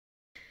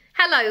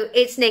Hello,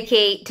 it's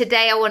Nikki.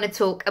 Today I want to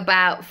talk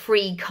about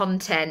free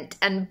content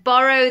and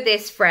borrow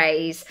this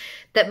phrase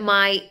that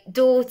my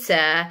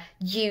daughter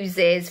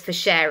uses for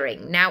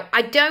sharing. Now,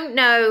 I don't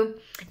know,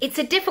 it's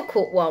a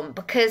difficult one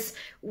because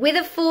with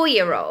a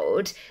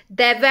 4-year-old,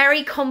 they're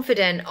very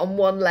confident on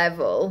one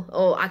level,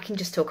 or I can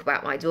just talk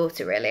about my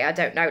daughter really. I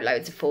don't know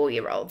loads of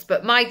 4-year-olds,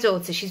 but my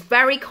daughter, she's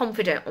very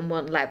confident on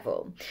one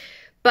level,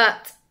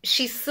 but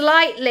she's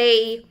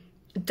slightly,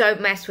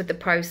 don't mess with the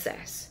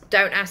process.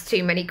 Don't ask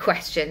too many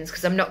questions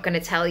because I'm not going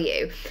to tell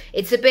you.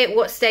 It's a bit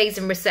what stays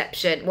in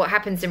reception, what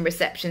happens in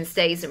reception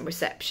stays in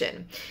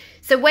reception.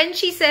 So when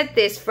she said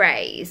this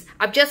phrase,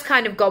 I've just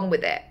kind of gone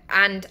with it.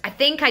 And I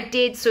think I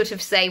did sort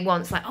of say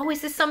once, like, oh,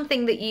 is this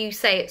something that you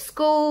say at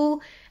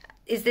school?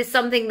 Is this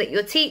something that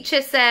your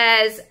teacher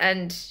says?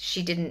 And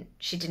she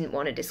didn't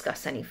want to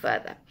discuss any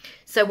further.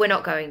 So we're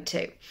not going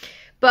to.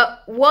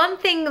 But one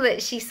thing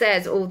that she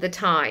says all the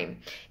time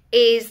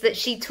is that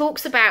she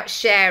talks about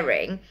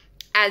sharing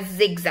as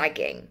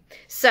zigzagging.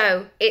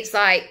 So it's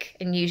like,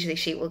 and usually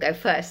she will go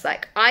first,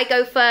 like I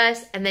go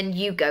first and then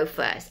you go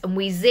first. And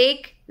we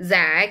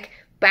zigzag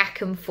back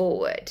and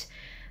forward.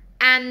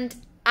 And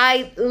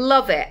I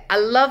love it. I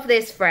love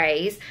this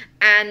phrase.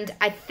 And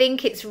I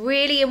think it's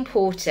really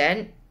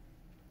important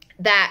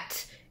that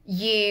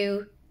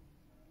you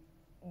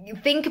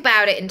think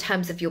about it in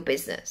terms of your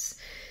business.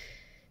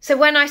 So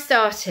when I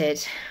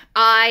started,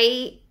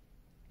 I've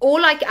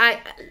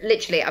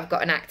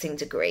got an acting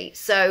degree.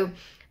 So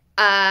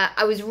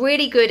I was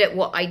really good at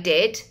what I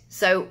did.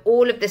 So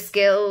all of the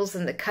skills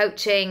and the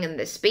coaching and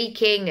the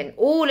speaking and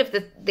all of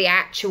the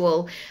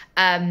actual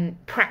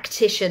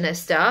practitioner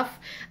stuff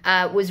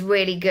was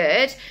really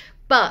good.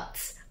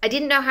 But I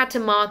didn't know how to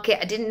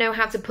market. I didn't know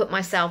how to put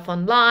myself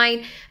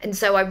online. And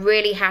so I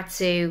really had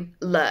to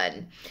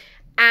learn.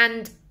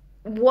 And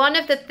one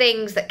of the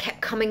things that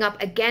kept coming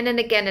up again and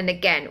again and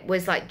again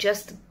was like,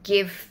 just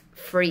give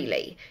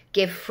freely,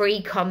 give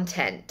free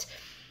content.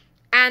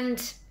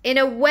 And in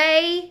a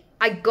way,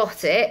 I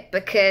got it,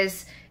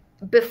 because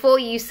before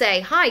you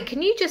say, hi,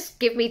 can you just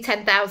give me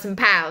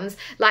 £10,000?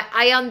 Like,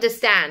 I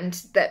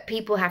understand that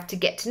people have to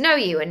get to know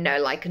you and know,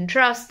 like, and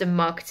trust and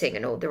marketing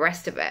and all the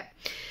rest of it.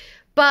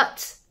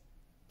 But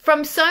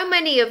from so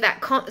much of that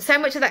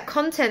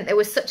content, there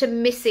was such a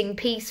missing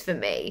piece for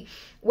me,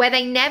 where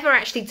they never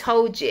actually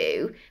told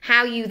you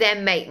how you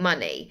then make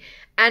money.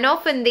 And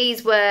often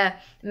these were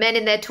men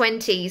in their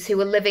 20s who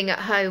were living at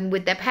home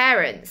with their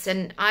parents.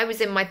 And I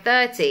was in my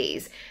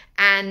 30s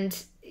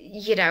and,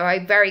 you know,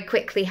 I very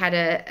quickly had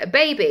a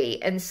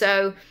baby. And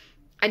so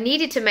I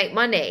needed to make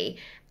money.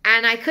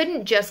 And I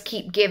couldn't just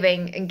keep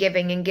giving and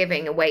giving and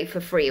giving away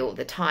for free all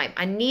the time.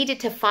 I needed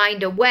to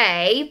find a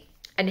way,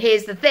 and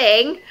here's the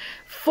thing,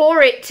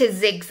 for it to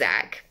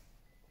zigzag.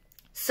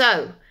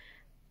 So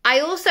I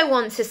also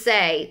want to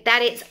say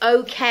that it's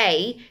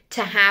okay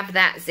to have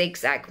that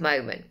zigzag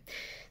moment.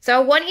 So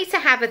I want you to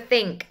have a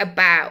think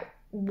about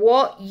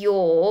what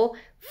your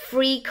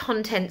free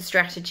content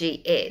strategy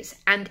is.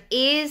 And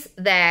is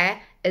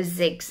there a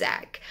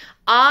zigzag?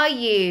 Are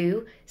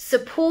you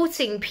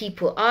supporting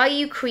people? Are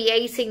you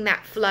creating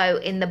that flow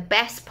in the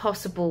best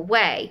possible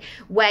way,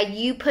 where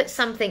you put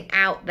something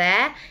out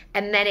there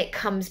and then it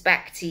comes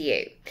back to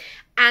you?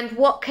 And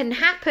what can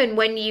happen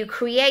when you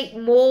create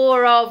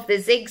more of the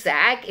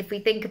zigzag, if we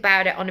think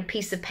about it on a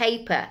piece of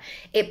paper,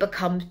 it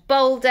becomes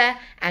bolder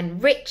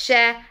and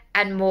richer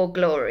and more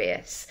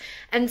glorious.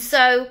 And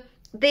so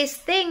this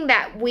thing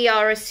that we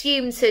are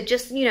assumed to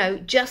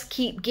just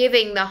keep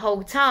giving the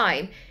whole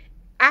time,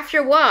 after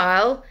a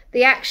while,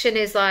 the action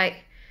is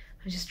like,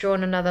 I've just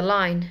drawn another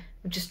line.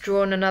 I've just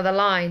drawn another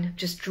line. I've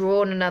just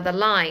drawn another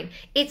line.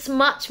 It's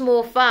much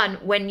more fun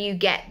when you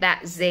get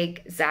that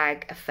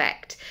zigzag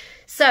effect.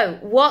 So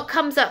what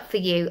comes up for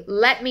you?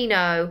 Let me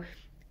know.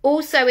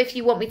 Also, if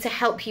you want me to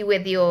help you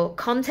with your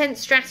content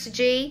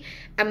strategy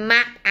and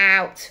map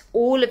out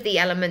all of the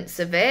elements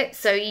of it,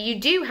 so you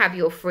do have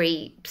your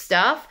free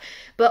stuff,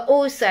 but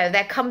also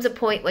there comes a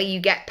point where you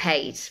get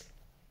paid.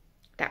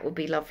 That would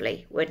be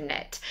lovely, wouldn't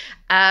it?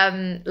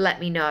 Let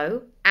me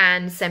know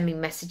and send me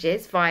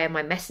messages via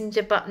my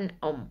messenger button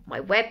on my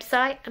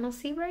website, and I'll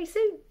see you very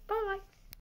soon. Bye.